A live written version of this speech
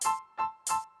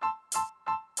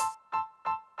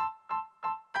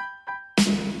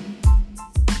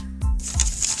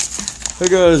Hey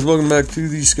guys, welcome back to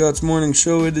the Scott's Morning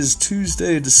Show. It is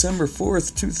Tuesday, December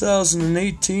 4th,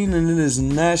 2018, and it is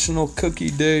National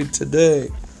Cookie Day today.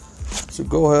 So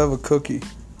go have a cookie.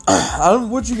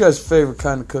 What's you guys' favorite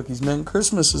kind of cookies, man?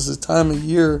 Christmas is the time of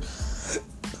year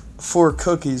for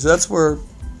cookies. That's where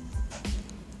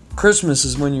Christmas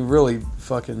is when you really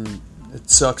it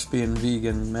sucks being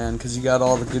vegan, man, because you got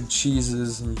all the good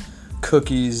cheeses and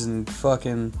cookies and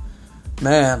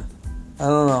man, I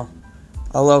don't know.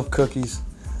 I love cookies.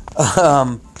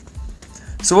 So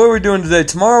what are we doing today?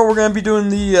 Tomorrow we're going to be doing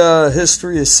the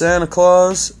history of Santa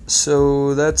Claus.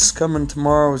 So that's coming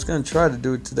tomorrow. I was going to try to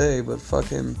do it today, but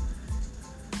I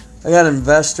got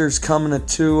investors coming at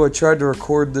 2. I tried to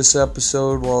record this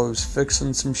episode while I was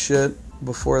fixing some shit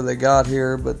before they got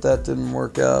here, but that didn't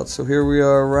work out. So here we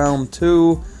are, round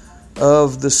 2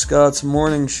 of the Scott's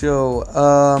Morning Show.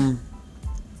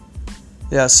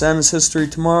 Santa's history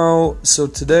tomorrow. So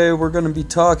today we're going to be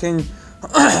talking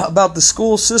about the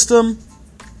school system,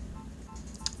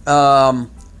 about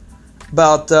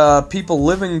people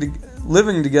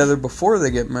living together before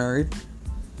they get married,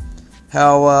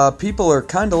 how people are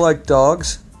kind of like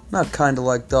dogs, not kind of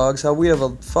like dogs, how we have a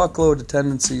fuckload of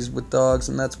tendencies with dogs,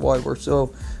 and that's why we're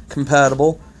so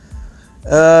compatible,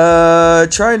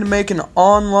 trying to make an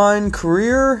online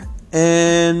career,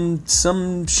 and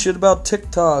some shit about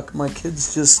TikTok. My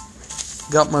kids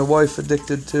just got my wife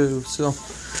addicted to. So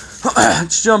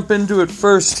let's jump into it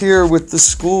first here with the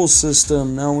school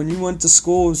system. Now, when you went to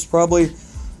school, it was probably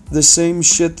the same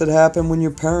shit that happened when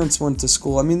your parents went to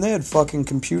school. I mean, they had fucking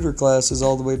computer classes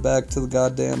all the way back to the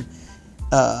goddamn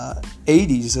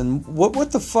 80s. And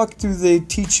what the fuck do they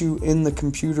teach you in the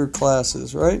computer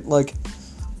classes, right?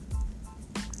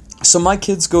 So my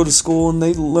kids go to school and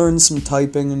they learn some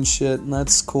typing and shit, and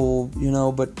that's cool,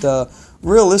 but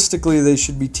realistically they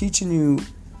should be teaching you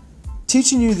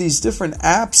these different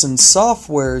apps and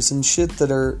softwares and shit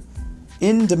that are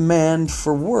in demand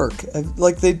for work.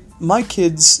 My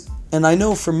kids, and I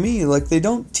know for me, they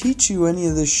don't teach you any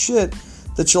of this shit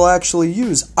that you'll actually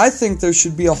use. I think there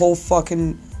should be a whole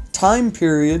fucking time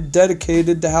period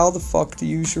dedicated to how the fuck to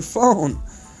use your phone.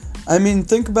 I mean,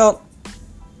 think about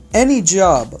any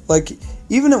job.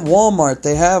 Even at Walmart,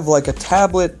 they have a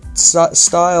tablet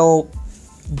style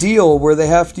deal where they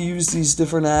have to use these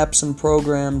different apps and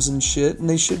programs and shit, and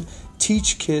they should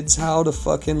teach kids how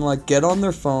to get on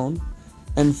their phone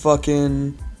and look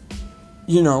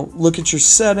at your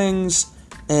settings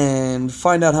and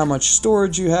find out how much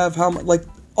storage you have,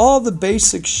 all the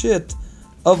basic shit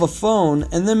of a phone,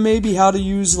 and then maybe how to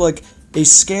use a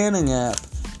scanning app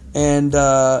and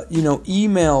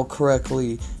email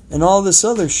correctly and all this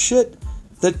other shit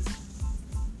that,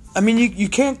 I mean, you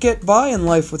can't get by in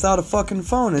life without a fucking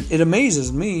phone. It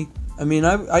amazes me. I mean,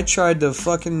 I tried to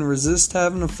fucking resist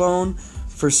having a phone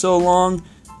for so long,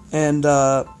 and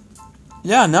now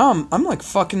I'm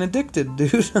fucking addicted,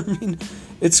 dude. I mean,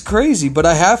 it's crazy, but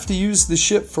I have to use the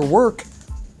shit for work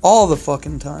all the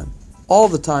fucking time. All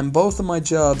the time. Both of my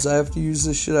jobs, I have to use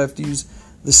this shit. I have to use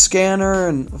the scanner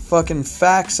and fucking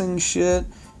faxing shit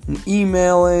and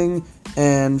emailing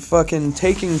and fucking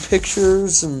taking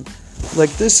pictures, and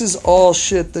this is all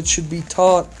shit that should be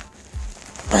taught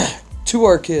to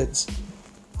our kids.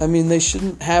 I mean, they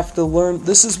shouldn't have to learn.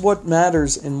 This is what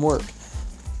matters in work.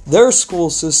 Their school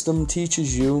system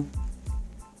teaches you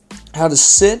how to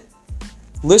sit,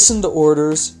 listen to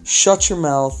orders, shut your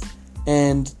mouth,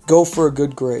 and go for a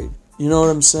good grade. You know what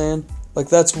I'm saying?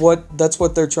 That's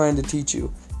what they're trying to teach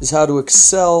you, is how to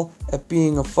excel at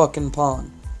being a fucking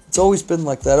pawn. It's always been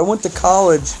like that. I went to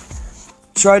college,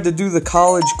 tried to do the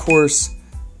college course.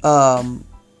 I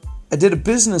did a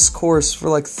business course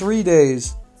for 3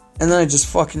 days, and then I just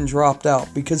fucking dropped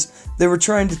out because they were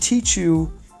trying to teach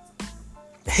you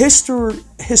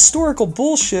historical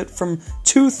bullshit from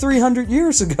 200-300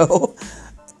 years ago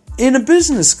in a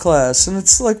business class. And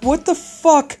it's what the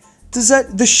fuck does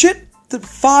the shit that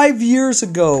 5 years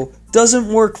ago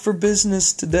doesn't work for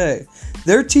business today?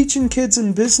 They're teaching kids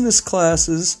in business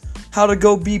classes how to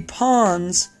go be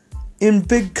pawns in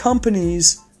big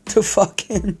companies to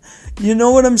fucking, you know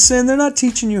what I'm saying? They're not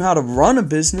teaching you how to run a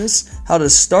business, how to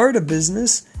start a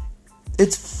business.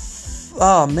 It's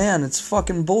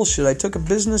fucking bullshit. I took a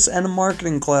business and a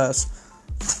marketing class,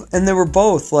 and they were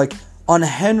both on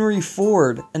Henry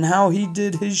Ford and how he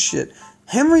did his shit.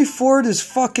 Henry Ford is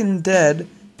fucking dead,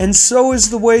 and so is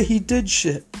the way he did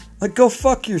shit. Go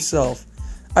fuck yourself.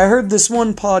 I heard this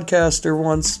one podcaster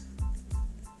once,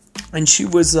 and she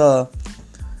was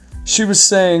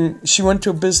saying she went to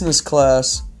a business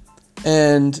class,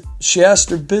 and she asked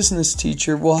her business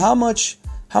teacher, well, how much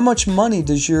money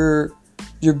does your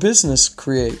your business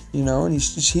create, you know? And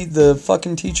the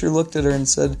fucking teacher looked at her and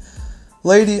said,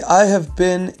 lady, I have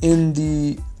been in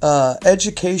the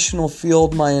educational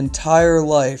field my entire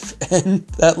life. And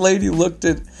that lady looked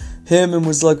at him and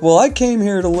was like, well, I came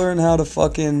here to learn how to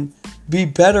fucking be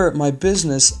better at my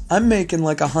business. I'm making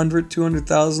like $100,000,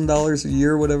 $200,000 a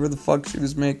year, whatever the fuck she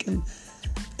was making.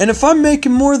 And if I'm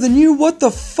making more than you, what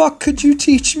the fuck could you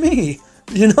teach me?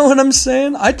 You know what I'm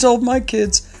saying? I told my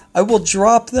kids I will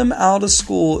drop them out of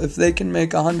school if they can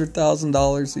make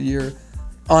 $100,000 a year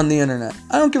on the internet.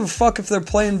 I don't give a fuck if they're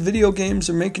playing video games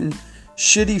or making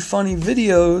shitty, funny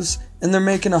videos and they're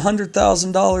making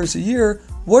 $100,000 a year.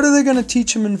 What are they going to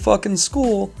teach them in fucking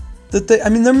school?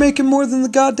 They're making more than the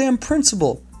goddamn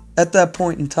principal at that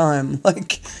point in time.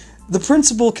 Like, the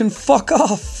principal can fuck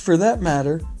off for that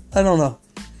matter. I don't know.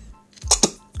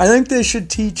 I think they should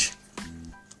teach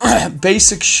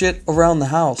basic shit around the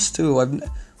house, too.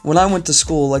 When I went to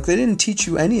school, like, they didn't teach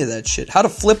you any of that shit. How to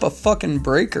flip a fucking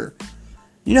breaker.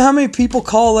 You know how many people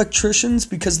call electricians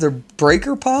because their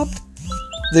breaker popped?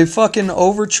 They fucking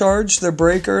overcharged their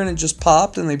breaker and it just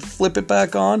popped and they flip it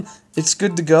back on. It's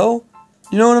good to go.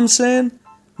 You know what I'm saying?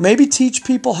 Maybe teach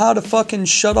people how to fucking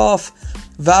shut off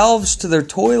valves to their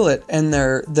toilet and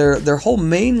their whole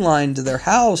main line to their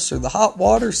house or the hot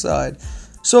water side.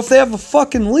 So if they have a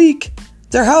fucking leak,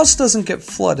 their house doesn't get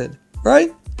flooded,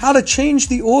 right? How to change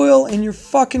the oil in your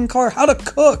fucking car. How to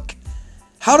cook.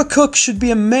 How to cook should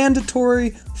be a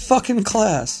mandatory fucking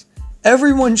class.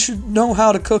 Everyone should know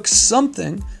how to cook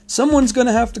something. Someone's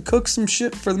gonna have to cook some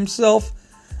shit for themselves.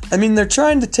 I mean, they're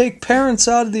trying to take parents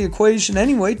out of the equation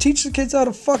anyway. Teach the kids how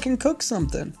to fucking cook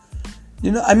something.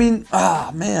 You know, I mean,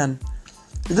 man.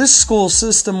 This school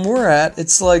system we're at,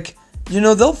 it's like, you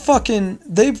know,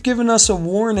 they've given us a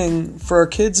warning for our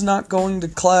kids not going to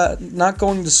class, not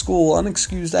going to school,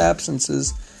 unexcused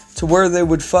absences, to where they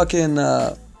would fucking,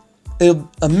 a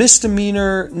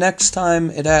misdemeanor next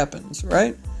time it happens,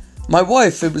 right? My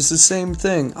wife, it was the same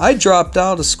thing. I dropped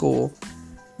out of school.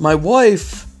 My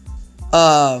wife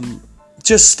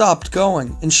just stopped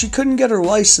going, and she couldn't get her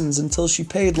license until she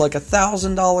paid like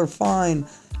 $1,000 fine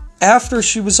after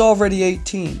she was already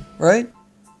 18, right?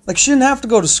 Like, she didn't have to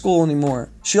go to school anymore.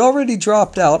 She already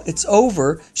dropped out. It's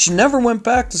over. She never went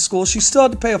back to school. She still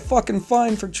had to pay a fucking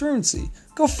fine for truancy.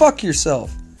 Go fuck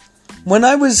yourself. When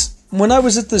I was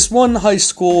at this one high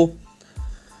school,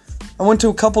 I went to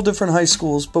a couple different high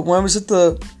schools, but when I was at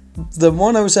the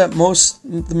one I was at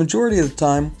the majority of the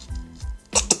time,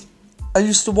 I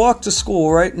used to walk to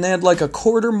school, right? And they had like a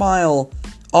quarter mile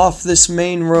off this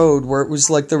main road where it was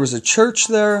like there was a church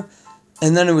there,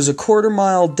 and then it was a quarter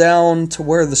mile down to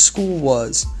where the school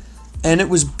was. And it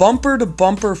was bumper to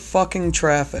bumper fucking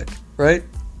traffic, right?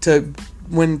 To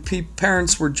when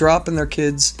parents were dropping their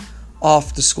kids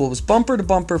off to school. It was bumper to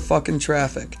bumper fucking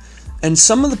traffic. And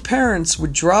some of the parents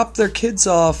would drop their kids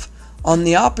off on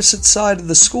the opposite side of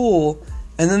the school,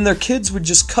 and then their kids would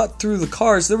just cut through the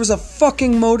cars. There was a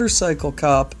fucking motorcycle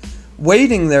cop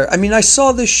waiting there. I mean, I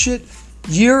saw this shit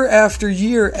year after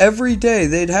year, every day.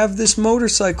 They'd have this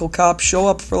motorcycle cop show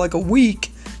up for like a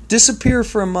week, disappear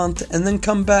for a month, and then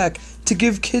come back to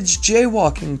give kids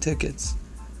jaywalking tickets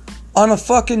on a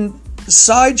fucking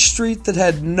side street that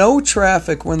had no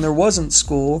traffic when there wasn't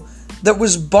school, that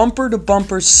was bumper to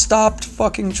bumper stopped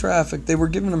fucking traffic. They were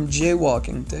giving them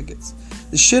jaywalking tickets.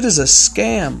 This shit is a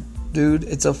scam, dude.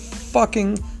 It's a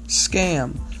fucking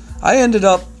scam. I ended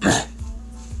up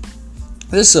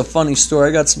this is a funny story.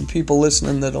 I got some people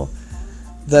listening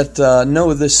that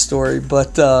know this story,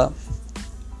 but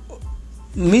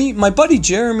my buddy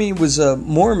Jeremy was a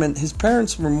Mormon. His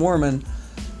parents were Mormon,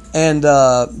 and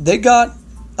they got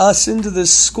us into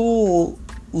this school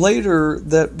later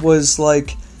that was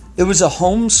like, it was a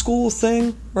homeschool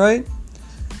thing, right?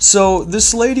 So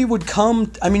this lady would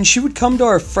come, she would come to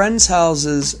our friends'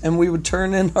 houses and we would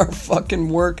turn in our fucking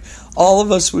work. All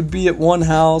of us would be at one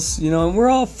house, you know, and we're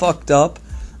all fucked up.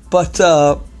 But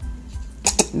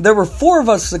there were 4 of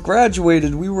us that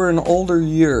graduated. We were an older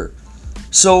year.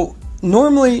 So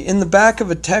normally in the back of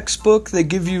a textbook, they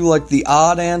give you like the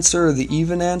odd answer or the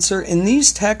even answer. In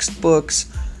these textbooks,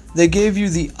 they gave you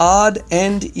the odd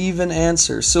and even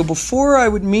answer. So before I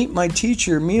would meet my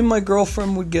teacher, me and my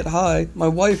girlfriend would get high, my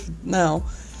wife now,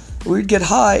 we'd get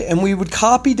high and we would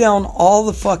copy down all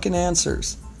the fucking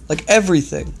answers. Like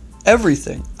everything.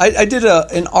 I did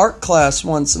an art class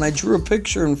once and I drew a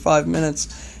picture in 5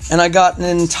 minutes and I got an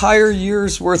entire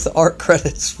year's worth of art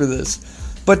credits for this.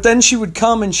 But then she would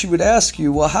come and she would ask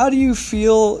you, well, how do you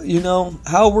feel, you know,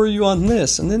 how were you on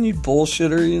this? And then you'd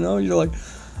bullshit her, you know, you're like,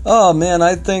 oh man,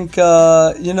 I think,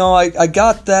 I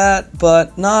got that,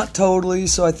 but not totally,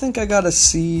 so I think I got a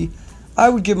C. I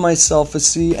would give myself a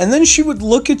C. And then she would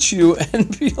look at you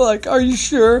and be like, are you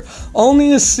sure?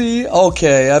 Only a C?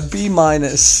 Okay, a B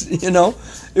minus, you know?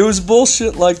 It was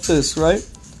bullshit like this, right?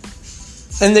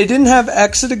 And they didn't have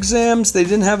exit exams, they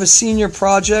didn't have a senior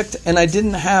project, and I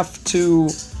didn't have to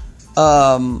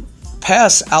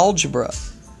pass algebra.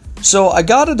 So I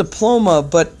got a diploma,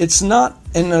 but it's not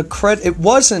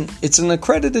it's an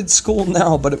accredited school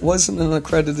now, but it wasn't an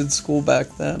accredited school back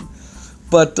then.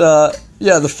 But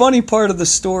yeah, the funny part of the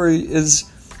story is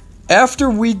after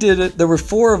we did it, there were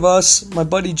 4 of us, my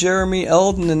buddy Jeremy,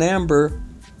 Eldon, and Amber.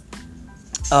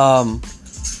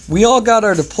 We all got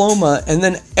our diploma, and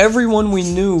then everyone we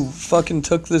knew fucking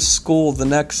took this school the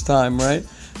next time, right?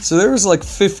 So there was like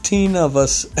 15 of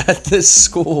us at this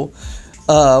school.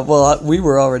 Well, we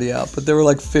were already out, but there were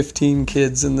like 15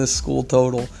 kids in this school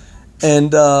total.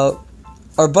 And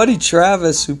our buddy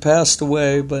Travis, who passed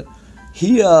away, but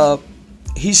he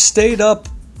stayed up,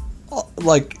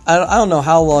 like, I don't know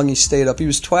how long he stayed up. He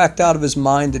was twacked out of his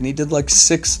mind, and he did like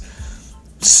 6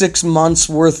 months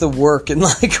worth of work in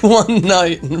like one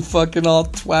night, and fucking all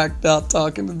twacked out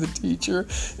talking to the teacher.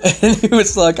 And he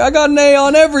was like, I got an A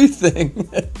on everything.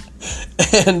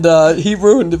 And he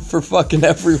ruined it for fucking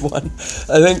everyone.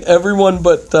 I think everyone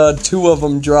but 2 of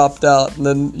them dropped out. And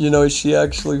then, you know, she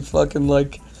actually fucking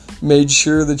like made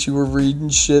sure that you were reading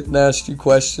shit and asked you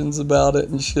questions about it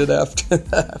and shit after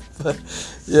that. But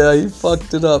yeah, he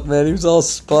fucked it up, man. He was all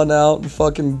spun out and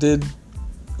fucking did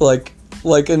like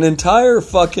an entire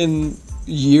fucking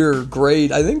year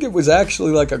grade. I think it was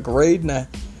actually like a grade and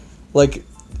like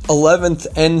 11th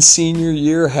and senior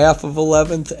year, half of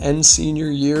 11th and senior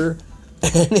year,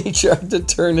 and he tried to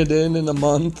turn it in a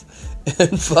month,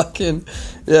 and fucking,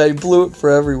 yeah, he blew it for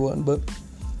everyone, but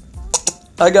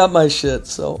I got my shit,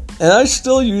 so, and I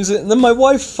still use it, and then my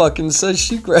wife fucking says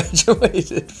she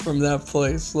graduated from that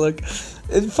place. Like,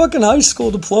 fucking high school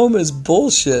diploma is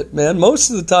bullshit, man. Most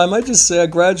of the time, I just say I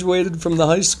graduated from the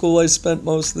high school I spent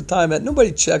most of the time at.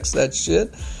 Nobody checks that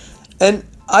shit. And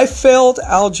I failed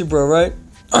algebra, right?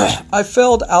 I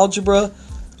failed algebra.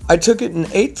 I took it in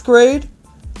 8th grade,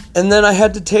 and then I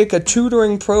had to take a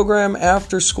tutoring program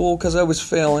after school because I was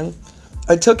failing.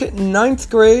 I took it in 9th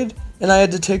grade, and I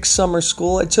had to take summer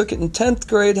school. I took it in 10th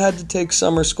grade, had to take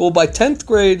summer school. By 10th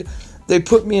grade, they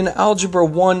put me in Algebra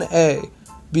 1A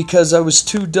because I was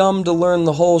too dumb to learn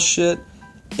the whole shit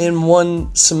in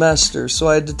one semester. So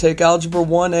I had to take Algebra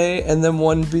 1A and then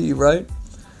 1B, right?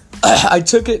 I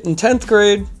took it in 10th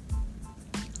grade.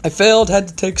 I failed, had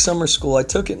to take summer school. I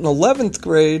took it in 11th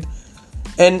grade,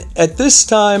 and at this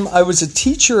time, I was a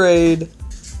teacher aide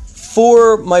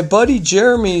for my buddy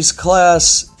Jeremy's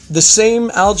class, the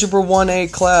same Algebra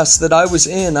 1A class that I was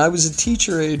in. I was a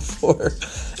teacher aide for,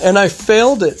 and I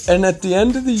failed it. And at the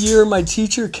end of the year, my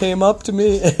teacher came up to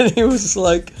me, and he was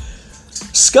like,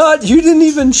 Scott, you didn't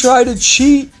even try to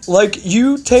cheat. Like,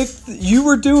 you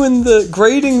were doing the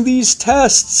grading these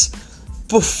tests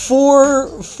before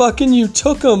fucking you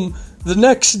took them the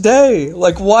next day.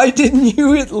 Like, why didn't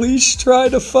you at least try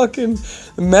to fucking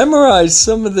memorize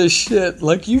some of this shit?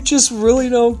 Like, you just really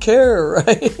don't care,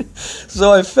 right?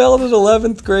 So I failed at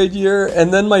 11th grade year,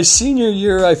 and then my senior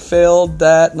year I failed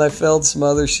that, and I failed some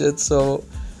other shit, so,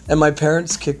 and my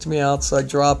parents kicked me out, so I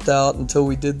dropped out until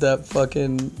we did that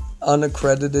fucking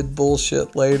unaccredited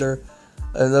bullshit later.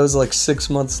 And that was like 6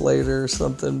 months later or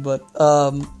something, but,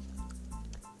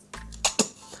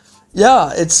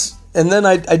 yeah, and then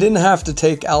I didn't have to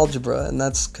take algebra, and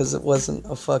that's because it wasn't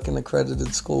a fucking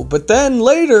accredited school. But then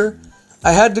later,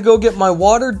 I had to go get my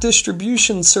water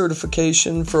distribution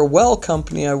certification for a well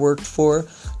company I worked for,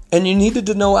 and you needed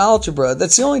to know algebra.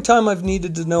 That's the only time I've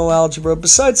needed to know algebra,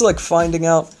 besides like finding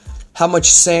out how much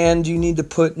sand you need to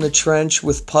put in a trench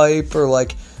with pipe, or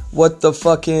like what the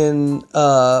fucking,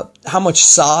 how much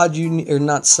sod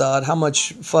how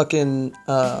much fucking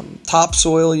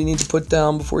topsoil you need to put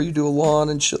down before you do a lawn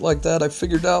and shit like that. I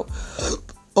figured out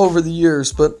over the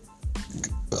years, but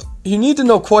you need to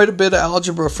know quite a bit of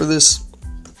algebra for this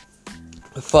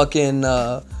fucking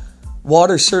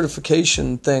water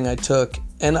certification thing I took.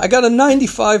 And I got a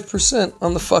 95%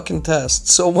 on the fucking test.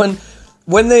 So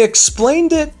when they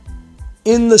explained it,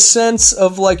 in the sense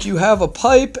of like you have a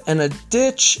pipe and a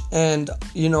ditch and,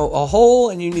 you know, a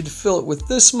hole and you need to fill it with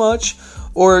this much,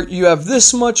 or you have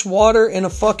this much water in a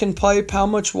fucking pipe, how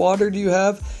much water do you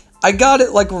have? I got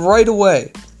it like right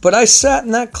away. But I sat in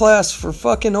that class for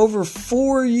fucking over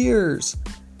 4 years,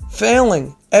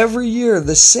 failing every year,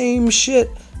 the same shit,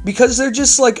 because they're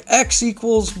just like X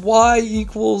equals Y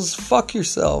equals fuck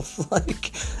yourself.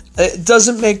 Like, it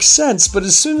doesn't make sense. But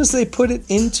as soon as they put it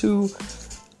into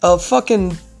a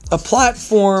fucking a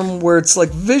platform where it's like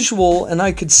visual and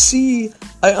I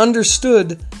I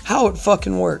understood how it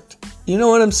fucking worked. You know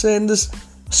what I'm saying? This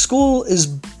school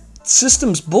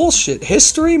system's bullshit.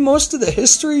 History, most of the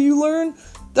history you learn,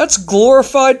 that's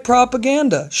glorified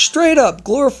propaganda. Straight up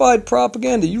glorified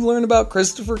propaganda. You learn about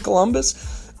Christopher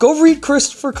Columbus? Go read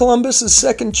Christopher Columbus's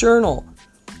second journal.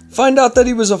 Find out that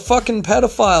he was a fucking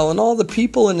pedophile and all the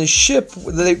people in his ship,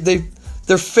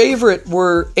 their favorite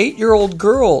were 8-year-old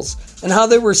girls and how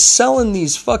they were selling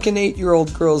these fucking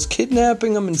 8-year-old girls,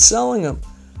 kidnapping them and selling them.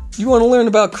 You want to learn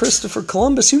about Christopher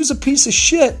Columbus? He was a piece of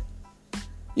shit.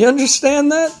 You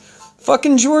understand that?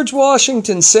 Fucking George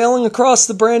Washington sailing across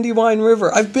the Brandywine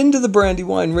River. I've been to the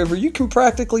Brandywine River. You can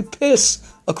practically piss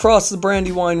across the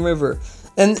Brandywine River.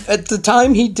 And at the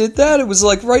time he did that, it was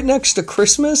like right next to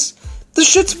Christmas. The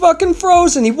shit's fucking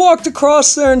frozen. He walked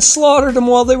across there and slaughtered them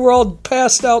while they were all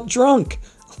passed out drunk.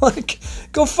 Like,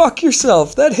 go fuck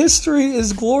yourself. That history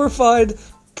is glorified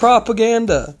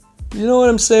propaganda. You know what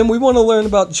I'm saying? We want to learn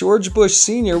about George Bush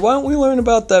Sr. Why don't we learn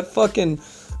about that fucking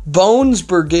Bones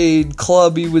Brigade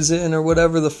club he was in or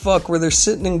whatever the fuck, where they're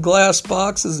sitting in glass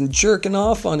boxes and jerking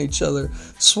off on each other,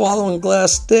 swallowing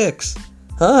glass dicks?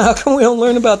 Huh? How come we don't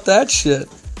learn about that shit?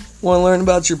 Want to learn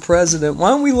about your president? Why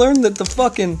don't we learn that the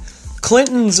fucking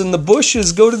Clintons and the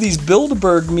Bushes go to these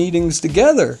Bilderberg meetings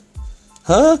together?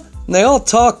 Huh? And they all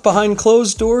talk behind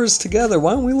closed doors together.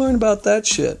 Why don't we learn about that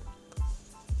shit?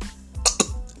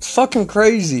 It's fucking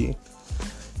crazy.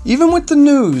 Even with the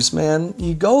news, man,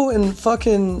 you go and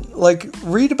fucking, like,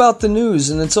 read about the news,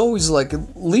 and it's always like,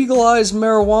 legalize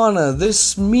marijuana,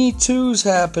 this Me Too's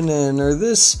happening, or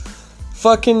this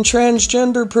fucking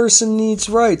transgender person needs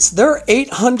rights. There are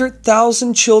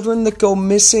 800,000 children that go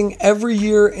missing every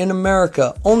year in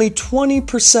America. Only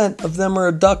 20% of them are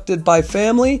abducted by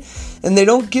family, and they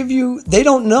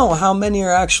don't know how many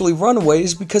are actually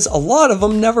runaways because a lot of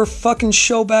them never fucking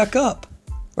show back up,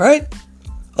 right?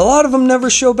 A lot of them never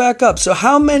show back up. So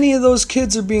how many of those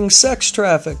kids are being sex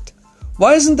trafficked?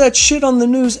 Why isn't that shit on the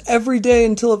news every day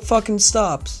until it fucking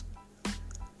stops?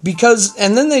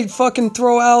 And then they fucking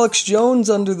throw Alex Jones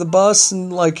under the bus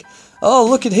and like, oh,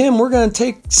 look at him, we're gonna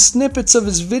take snippets of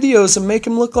his videos and make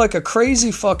him look like a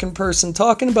crazy fucking person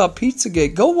talking about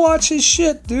Pizzagate. Go watch his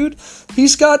shit, dude.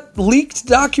 He's got leaked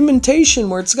documentation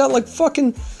where it's got like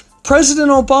fucking President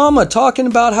Obama talking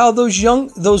about how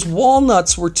those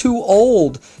walnuts were too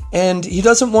old and he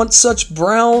doesn't want such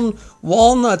brown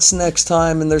walnuts next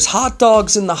time, and there's hot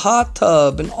dogs in the hot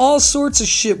tub and all sorts of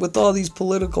shit with all these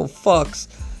political fucks.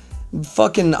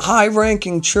 Fucking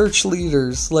high-ranking church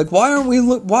leaders. Like,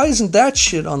 why isn't that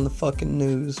shit on the fucking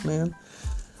news, man?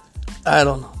 I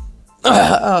don't know.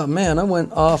 Oh, man, I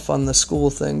went off on the school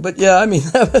thing. But, yeah, I mean,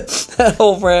 that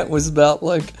whole rant was about,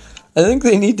 like, I think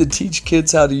they need to teach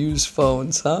kids how to use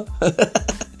phones, huh?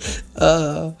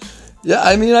 Yeah,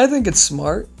 I mean, I think it's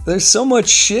smart. There's so much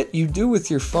shit you do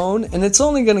with your phone, and it's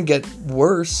only going to get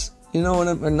worse. You know what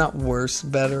or not worse,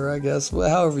 better, I guess.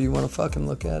 However you want to fucking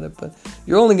look at it. But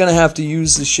you're only going to have to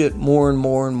use the shit more and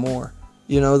more and more.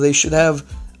 You know, they should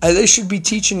be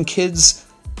teaching kids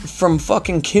from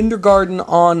fucking kindergarten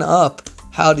on up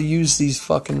how to use these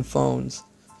fucking phones.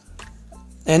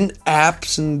 And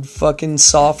apps and fucking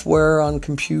software on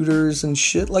computers and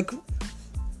shit. Like,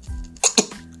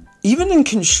 even in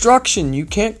construction, you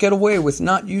can't get away with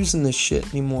not using this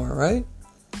shit anymore, right?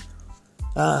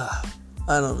 I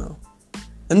don't know.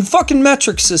 And fucking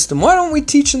metric system. Why don't we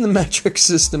teach in the metric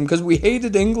system? Because we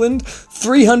hated England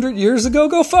 300 years ago?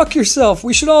 Go fuck yourself.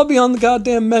 We should all be on the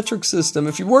goddamn metric system.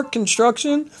 If you work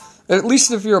construction, at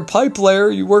least if you're a pipe layer,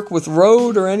 you work with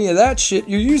road or any of that shit,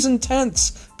 you're using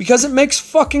tenths. Because it makes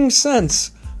fucking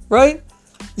sense. Right?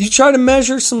 You try to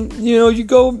measure you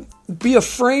go be a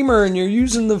framer and you're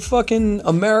using the fucking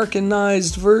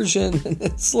Americanized version and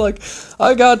it's like,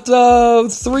 I got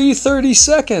 3/30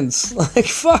 seconds. Like,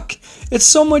 fuck. It's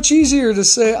so much easier to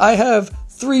say I have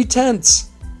 3/10.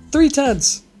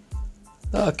 3/10.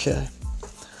 Okay.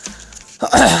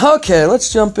 Okay,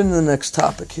 let's jump into the next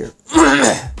topic here.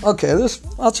 Okay,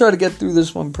 I'll try to get through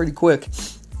this one pretty quick.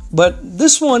 But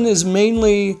this one is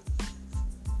mainly,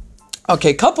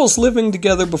 okay, couples living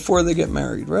together before they get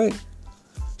married, right?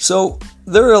 So,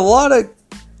 there are a lot of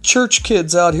church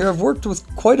kids out here. I've worked with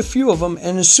quite a few of them,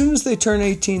 and as soon as they turn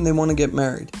 18, they want to get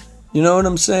married. You know what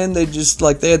I'm saying? They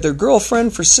had their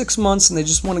girlfriend for 6 months, and they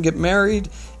just want to get married.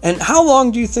 And how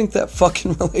long do you think that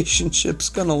fucking relationship's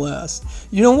gonna last?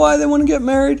 You know why they want to get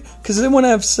married? Because they want to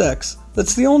have sex.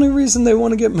 That's the only reason they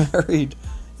want to get married.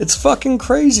 It's fucking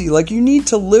crazy. Like, you need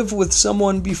to live with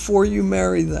someone before you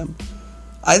marry them.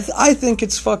 I think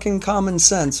it's fucking common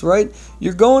sense, right?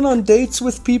 You're going on dates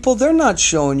with people, they're not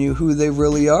showing you who they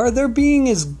really are. They're being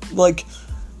as, like,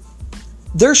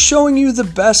 they're showing you the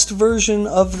best version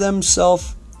of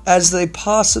themselves as they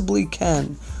possibly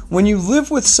can. When you live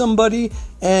with somebody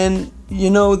and, you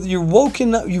know, you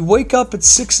wake up at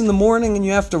 6 in the morning and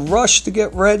you have to rush to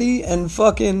get ready and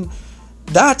fucking,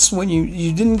 that's when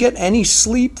you didn't get any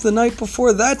sleep the night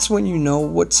before. That's when you know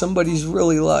what somebody's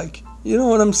really like. You know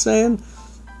what I'm saying?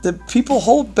 That people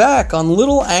hold back on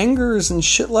little angers and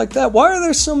shit like that. Why are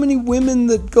there so many women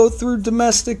that go through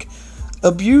domestic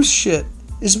abuse shit?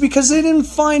 Is because they didn't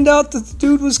find out that the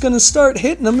dude was going to start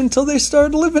hitting them until they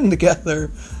started living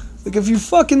together. Like, if you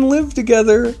fucking live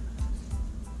together,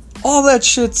 all that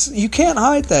shit's, you can't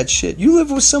hide that shit. You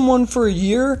live with someone for a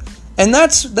year, and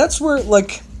that's where,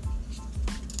 like,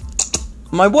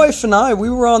 my wife and I, we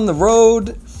were on the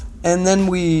road, and then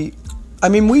we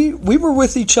were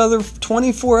with each other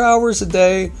 24 hours a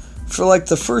day for like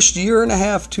the first year and a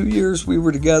half, 2 years we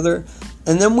were together.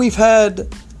 And then we've had,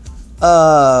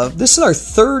 this is our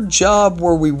third job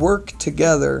where we work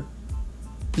together.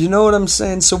 You know what I'm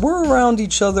saying? So we're around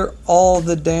each other all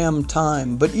the damn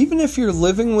time. But even if you're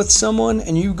living with someone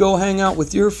and you go hang out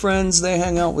with your friends, they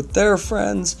hang out with their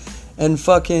friends, and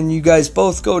fucking you guys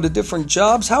both go to different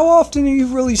jobs, how often are you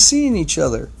really seeing each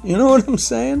other? You know what I'm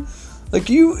saying? Like,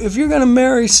 if you're gonna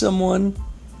marry someone,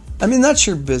 I mean, that's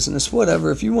your business,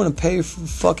 whatever. If you want to pay for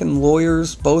fucking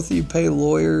lawyers, both of you pay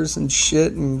lawyers and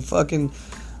shit and fucking,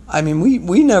 I mean,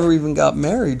 we never even got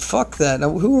married. Fuck that.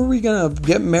 Now, who are we gonna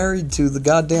get married to? The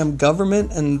goddamn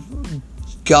government and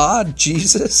God,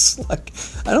 Jesus? Like,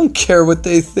 I don't care what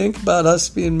they think about us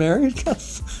being married.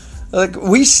 Like,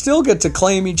 we still get to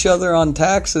claim each other on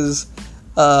taxes.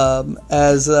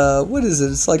 As what is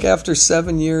it? It's like after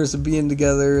 7 years of being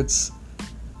together, it's,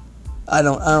 I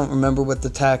don't remember what the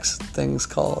tax thing's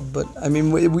called, but I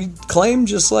mean, we claim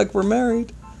just like we're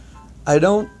married. I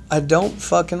don't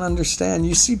fucking understand.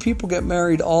 You see people get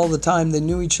married all the time. They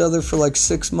knew each other for like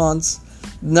 6 months,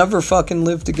 never fucking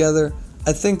lived together.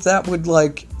 I think that would,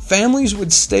 like, families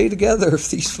would stay together if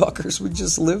these fuckers would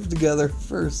just live together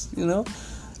first, you know?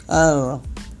 I don't know.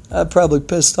 I probably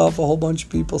pissed off a whole bunch of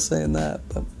people saying that,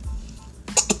 but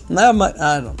that might,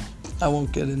 I don't know. I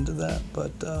won't get into that,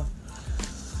 but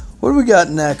what do we got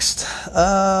next?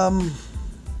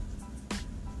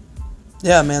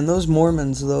 Yeah, man, those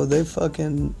Mormons, though, they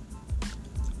fucking,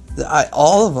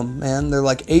 all of them, man, they're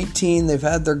like 18, they've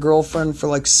had their girlfriend for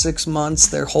like 6 months,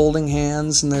 they're holding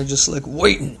hands, and they're just like,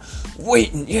 waiting,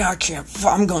 yeah,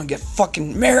 I'm gonna get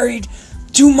fucking married,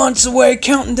 2 months away,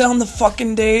 counting down the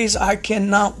fucking days, I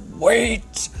cannot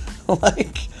wait.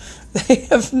 Like, they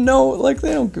have no, like,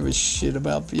 they don't give a shit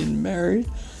about being married.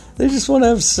 They just want to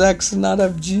have sex and not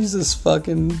have Jesus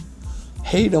fucking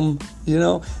hate them, you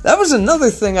know? That was another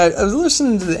thing. I was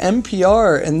listening to the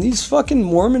NPR, and these fucking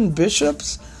Mormon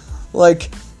bishops, like,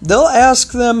 they'll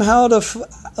ask them how to,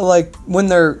 like, when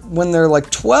they're like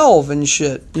 12 and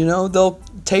shit, you know? They'll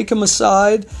take them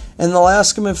aside, and they'll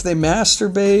ask them if they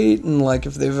masturbate, and, like,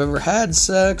 if they've ever had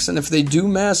sex, and if they do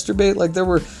masturbate. Like, there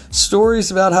were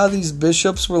stories about how these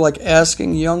bishops were, like,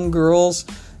 asking young girls,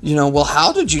 you know, well,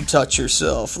 how did you touch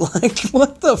yourself? Like,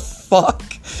 what the fuck?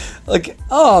 Like,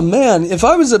 oh, man, if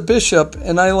I was a bishop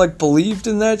and I, like, believed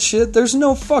in that shit, there's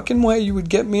no fucking way you would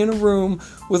get me in a room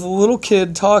with a little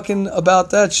kid talking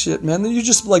about that shit, man. You're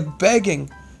just, like,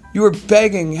 begging. You were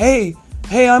begging, hey,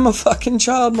 I'm a fucking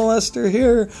child molester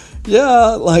here.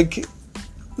 Yeah, like,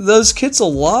 those kids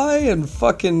will lie and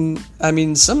fucking, I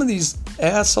mean, some of these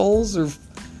assholes are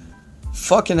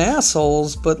fucking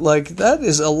assholes, but, like, that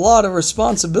is a lot of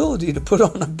responsibility to put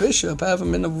on a bishop, have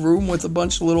him in a room with a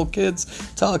bunch of little kids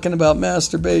talking about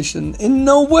masturbation. In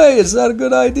no way is that a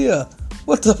good idea.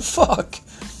 What the fuck?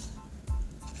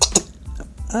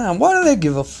 Why do they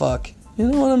give a fuck? You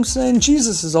know what I'm saying?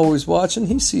 Jesus is always watching.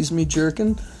 He sees me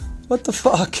jerking. What the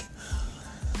fuck?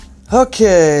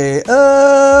 Okay,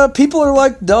 people are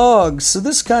like dogs, so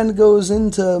this kind of goes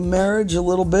into marriage a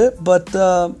little bit, but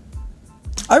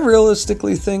I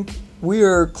realistically think we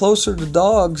are closer to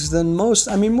dogs than most.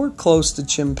 I mean, we're close to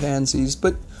chimpanzees,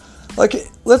 but, like,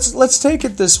 let's take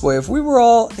it this way. If we were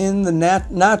all in the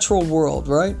natural world,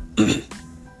 right?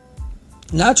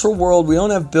 Natural world, we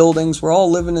don't have buildings, we're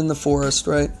all living in the forest,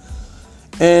 right?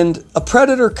 And a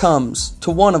predator comes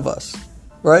to one of us,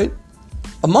 right?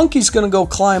 A monkey's going to go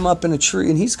climb up in a tree,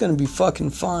 and he's going to be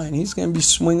fucking fine. He's going to be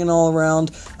swinging all around.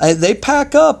 They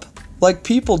pack up like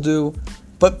people do.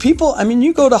 But people, I mean,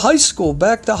 you go to high school,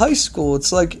 back to high school.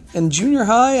 It's like in junior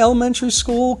high, elementary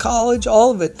school, college,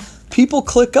 all of it. People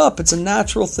click up. It's a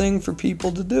natural thing for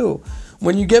people to do.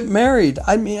 when you get married.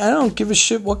 I mean, I don't give a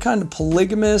shit what kind of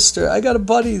polygamist, or I got a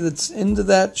buddy that's into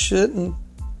that shit, and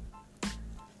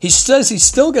he says he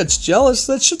still gets jealous.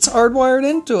 That shit's hardwired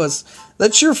into us.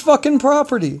 That's your fucking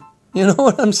property. You know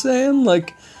what I'm saying?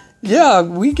 Like, yeah,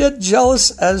 we get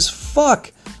jealous as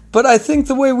fuck. But I think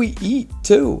the way we eat,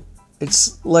 too.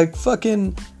 It's like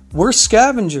fucking, we're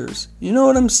scavengers. You know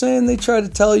what I'm saying? They try to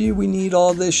tell you we need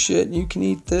all this shit, and you can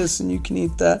eat this, and you can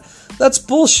eat that. That's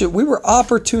bullshit. We were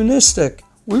opportunistic.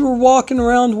 We were walking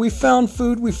around, we found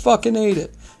food, we fucking ate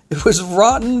it. It was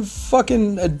rotten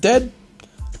fucking a dead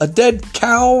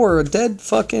cow or a dead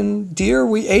fucking deer,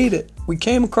 we ate it. We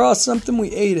came across something,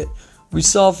 we ate it. We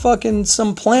saw fucking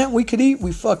some plant we could eat,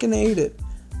 we fucking ate it.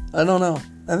 I don't know.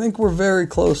 I think we're very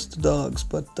close to dogs,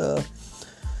 but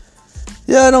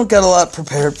yeah, I don't got a lot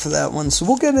prepared for that one, so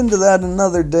we'll get into that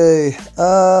another day.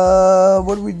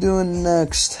 What are we doing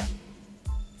next?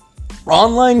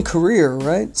 Online career,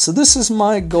 right? So this is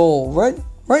my goal.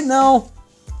 Right now,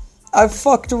 I've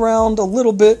fucked around a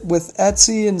little bit with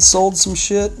Etsy and sold some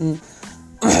shit, and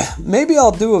maybe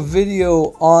I'll do a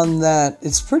video on that.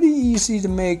 It's pretty easy to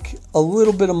make a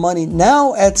little bit of money.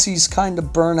 Now Etsy's kind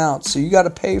of burnt out, so you got to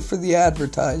pay for the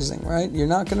advertising, right? You're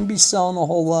not going to be selling a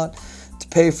whole lot to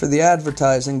pay for the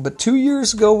advertising. But 2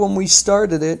 years ago when we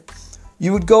started it,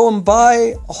 you would go and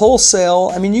buy wholesale.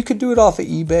 I mean, you could do it off of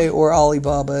eBay or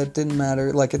Alibaba. It didn't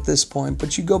matter, like at this point.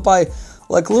 But you go buy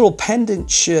like little pendant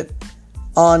shit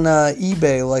on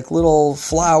eBay, like little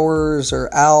flowers or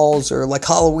owls, or like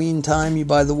Halloween time, you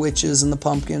buy the witches and the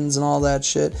pumpkins and all that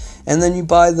shit. And then you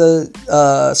buy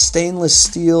the stainless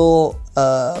steel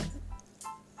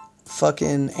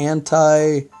fucking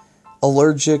anti-allergy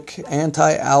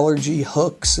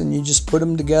hooks, and you just put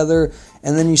them together,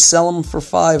 and then you sell them for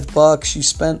 $5. You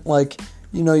spent like,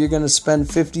 you know, you're going to spend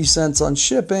 50 cents on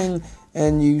shipping,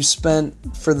 and you spent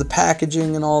for the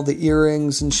packaging and all the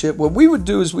earrings and shit. What we would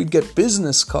do is we'd get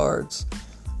business cards,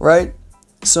 right?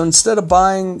 So instead of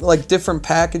buying like different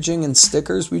packaging and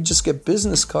stickers, we'd just get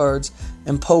business cards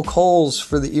and poke holes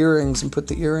for the earrings and put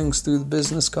the earrings through the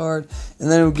business card, and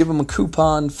then we'd give them a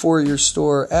coupon for your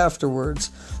store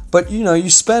afterwards. But you know, you're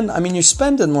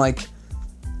spending like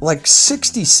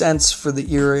 60 cents for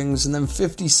the earrings, and then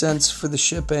 50 cents for the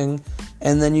shipping,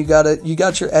 and then you got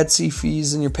your Etsy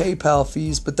fees and your PayPal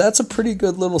fees. But that's a pretty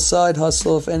good little side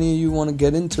hustle if any of you want to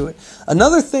get into it.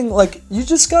 Another thing, like, you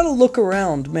just got to look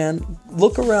around, man.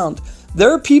 Look around.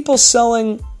 There are people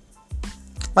selling,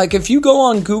 like, if you go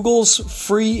on Google's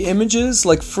free images,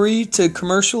 like free to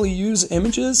commercially use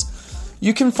images,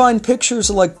 you can find pictures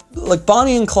of like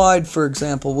Bonnie and Clyde, for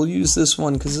example. We'll use this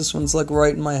one because this one's like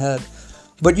right in my head.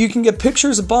 But you can get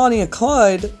pictures of Bonnie and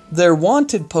Clyde, their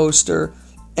wanted poster,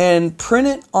 and print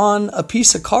it on a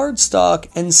piece of cardstock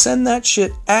and send that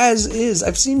shit as is.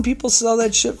 I've seen people sell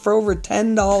that shit for over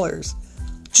 $10.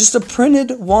 Just a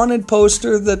printed wanted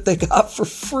poster that they got for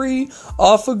free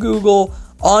off of Google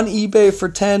on eBay for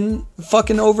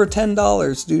over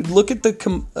 $10, dude. Look at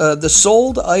the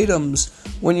sold items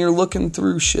when you're looking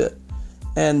through shit.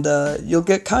 And you'll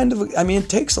get it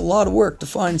takes a lot of work to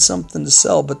find something to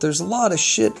sell, but there's a lot of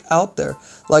shit out there.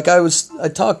 Like I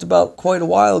talked about quite a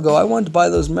while ago, I wanted to buy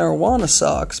those marijuana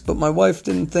socks, but my wife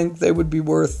didn't think they would be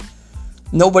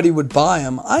nobody would buy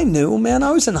them. I knew, man,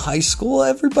 I was in high school,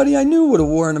 everybody I knew would have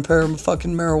worn a pair of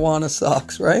fucking marijuana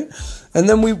socks, right? And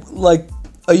then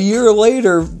a year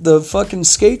later, the fucking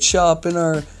skate shop in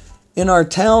our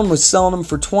town was selling them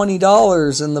for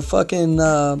 $20, and the fucking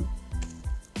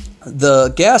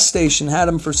the gas station had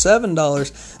them for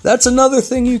 $7. That's another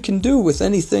thing you can do with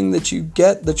anything that you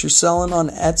get that you're selling on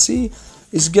Etsy,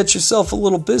 is get yourself a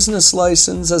little business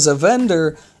license as a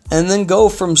vendor, and then go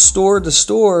from store to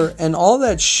store, and all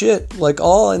that shit, like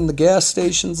all in the gas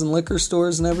stations and liquor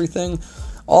stores and everything,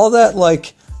 all that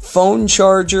like phone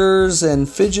chargers and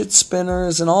fidget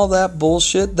spinners and all that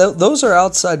bullshit, those are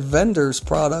outside vendors'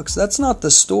 products. That's not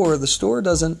the store. The store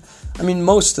doesn't,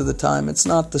 most of the time it's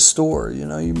not the store. You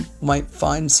know, you might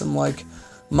find some like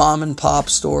mom and pop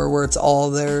store where it's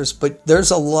all theirs, but there's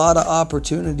a lot of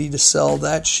opportunity to sell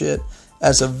that shit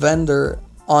as a vendor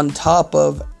on top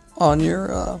of on your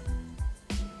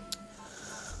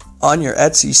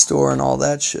Etsy store and all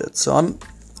that shit. So I'm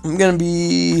gonna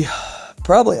be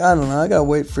probably, I don't know, I gotta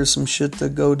wait for some shit to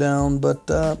go down, but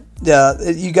yeah,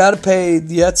 you gotta pay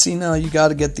the Etsy now. You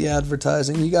gotta get the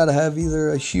advertising. You gotta have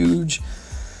either a huge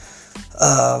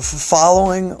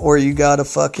following, or you gotta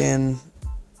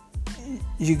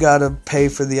pay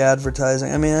for the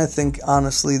advertising. I think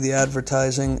honestly the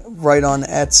advertising right on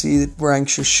Etsy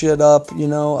ranks your shit up, you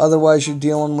know. Otherwise you're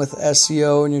dealing with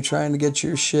SEO and you're trying to get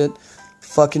your shit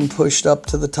fucking pushed up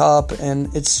to the top,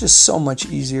 and it's just so much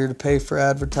easier to pay for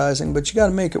advertising, but you got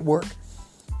to make it work.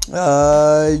 Do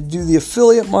the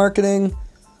affiliate marketing.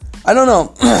 I don't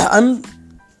know.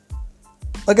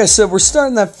 Like I said, we're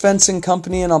starting that fencing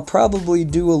company, and I'll probably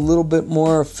do a little bit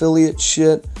more affiliate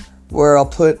shit where I'll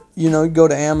put, go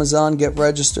to Amazon, get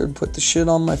registered, put the shit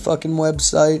on my fucking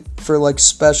website for like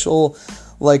special,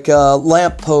 like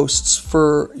lamp posts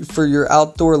for your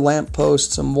outdoor lamp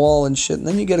posts and wall and shit. And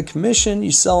then you get a commission,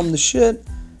 you sell them the shit,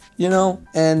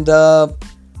 and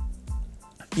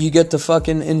you get to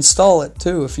fucking install it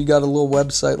too if you got a little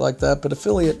website like that. But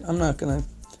affiliate, I'm not going to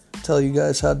tell you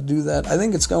guys how to do that. I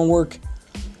think it's going to work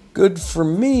good for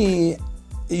me.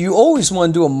 You always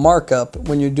want to do a markup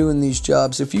when you're doing these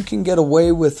jobs. If you can get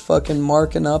away with fucking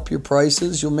marking up your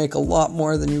prices, you'll make a lot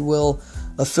more than you will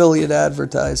affiliate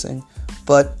advertising.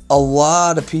 But a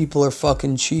lot of people are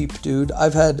fucking cheap, dude.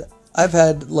 I've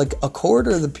had like a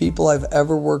quarter of the people I've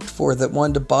ever worked for that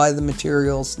wanted to buy the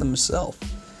materials themselves.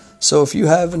 So if you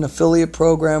have an affiliate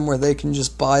program where they can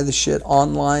just buy the shit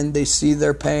online, they see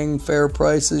they're paying fair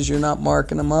prices, you're not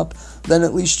marking them up, then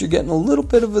at least you're getting a little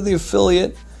bit of the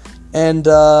affiliate. And,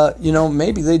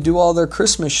 maybe they do all their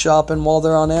Christmas shopping while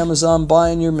they're on Amazon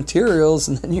buying your materials,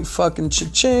 and then you fucking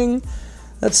cha-ching.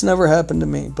 That's never happened to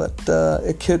me, but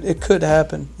it could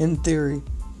happen in theory.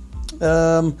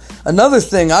 Another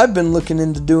thing I've been looking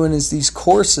into doing is these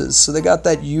courses. So they got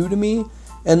that Udemy.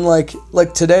 And like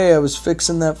today I was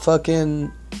fixing that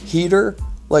fucking heater.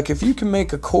 Like if you can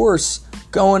make a course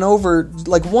going over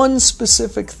like one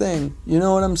specific thing, you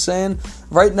know what I'm saying?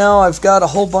 Right now I've got a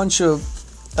whole bunch of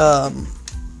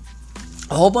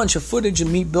footage of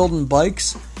me building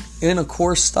bikes in a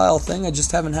course style thing. I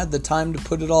just haven't had the time to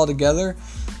put it all together.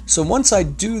 So once I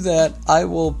do that, I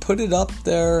will put it up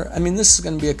there. I mean, this is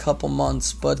going to be a couple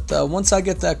months, but once I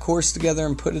get that course together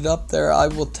and put it up there, I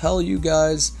will tell you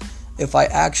guys if I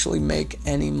actually make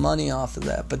any money off of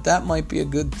that. But that might be a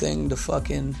good thing to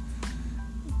fucking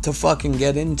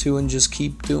get into and just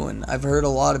keep doing. I've heard a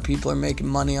lot of people are making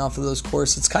money off of those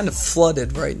courses. It's kind of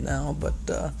flooded right now, but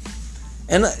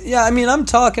I'm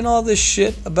talking all this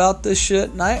shit about this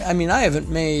shit, and I haven't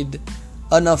made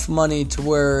enough money to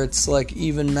where it's like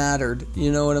even mattered,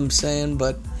 you know what I'm saying?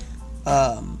 But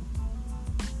I'm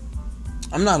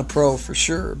not a pro for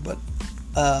sure, but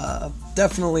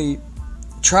definitely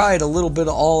tried a little bit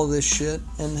of all of this shit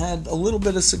and had a little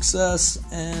bit of success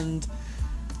and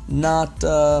not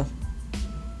gotten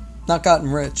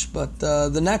rich. But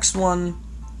the next one,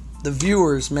 the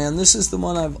viewers, man, this is the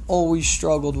one I've always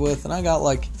struggled with, and I got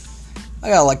like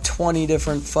 20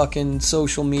 different fucking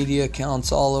social media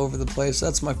accounts all over the place.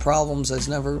 That's my problems. I've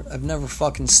never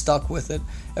fucking stuck with it.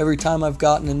 Every time I've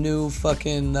gotten a new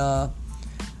fucking a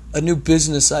new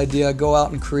business idea, I go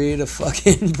out and create a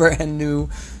fucking brand new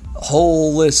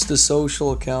whole list of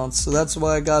social accounts. So that's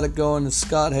why I got it going to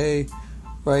Scott Hay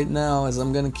right now, as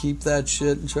I'm going to keep that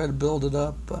shit and try to build it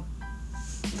up. But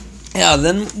yeah,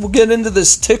 then we'll get into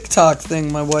this TikTok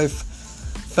thing my wife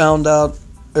found out,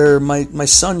 or my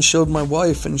son showed my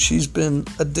wife, and she's been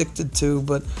addicted to.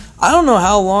 But I don't know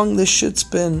how long this shit's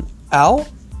been out,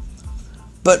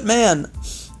 but man,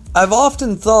 I've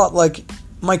often thought, like,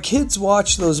 my kids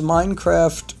watch those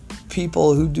Minecraft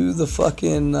people who do the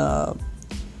fucking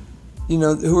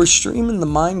who are streaming the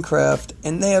Minecraft,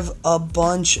 and they have a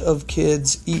bunch of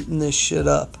kids eating this shit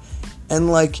up. And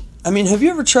like, have you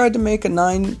ever tried to make a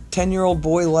 9-10-year-old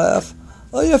boy laugh?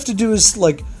 All you have to do is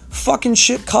like, fucking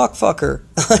shit cockfucker.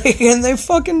 And they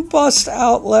fucking bust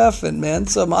out laughing, man.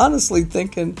 So I'm honestly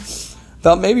thinking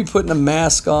about maybe putting a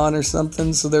mask on or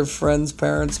something so their friends'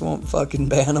 parents won't fucking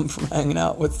ban them from hanging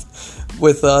out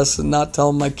with us, and not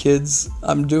telling my kids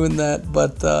I'm doing that.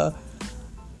 But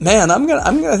man,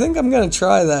 I think I'm gonna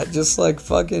try that. Just like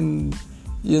fucking,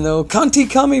 Conti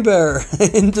Cummy Bear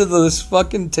into this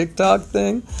fucking TikTok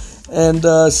thing,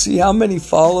 and see how many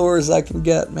followers I can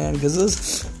get, man. Because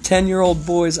those 10-year-old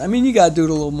boys, you gotta do it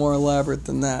a little more elaborate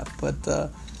than that. But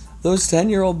those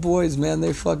 10-year-old boys, man,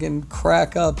 they fucking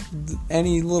crack up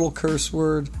any little curse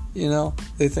word.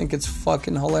 They think it's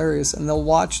fucking hilarious, and they'll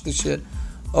watch the shit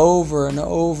over and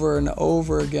over and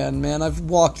over again, man. I've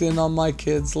walked in on my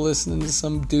kids listening to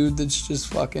some dude that's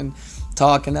just fucking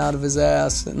talking out of his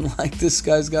ass, and like, this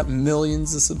guy's got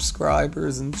millions of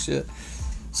subscribers and shit.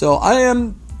 So I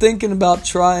am thinking about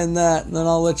trying that, and then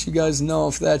I'll let you guys know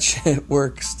if that shit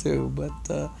works too.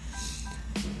 But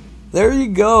there you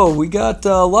go. We got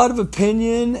a lot of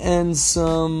opinion and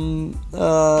some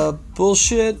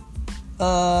bullshit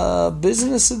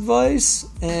business advice,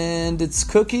 and it's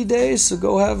cookie day, so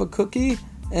go have a cookie.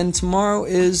 And tomorrow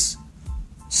is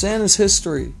Santa's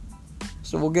history.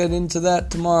 So we'll get into that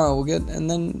tomorrow. And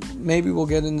then maybe we'll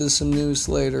get into some news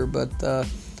later. But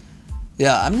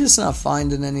yeah, I'm just not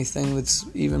finding anything that's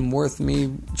even worth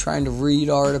me trying to read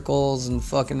articles and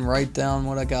fucking write down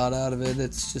what I got out of it.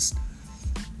 It's just,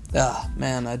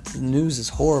 man, the news is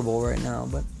horrible right now.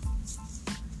 But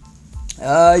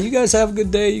you guys have a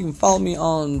good day. You can follow me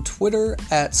on Twitter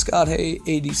at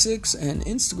ScottHay86 and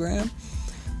Instagram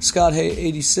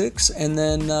ScottHay86, and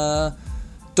then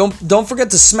don't forget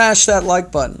to smash that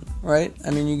like button, right?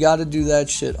 I mean, you got to do that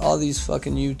shit. All these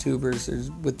fucking YouTubers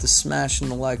are with the smashing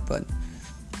the like button.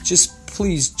 Just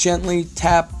please gently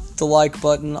tap the like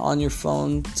button on your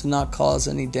phone to not cause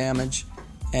any damage,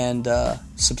 and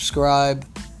subscribe,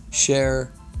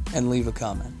 share, and leave a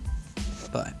comment.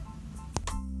 Bye.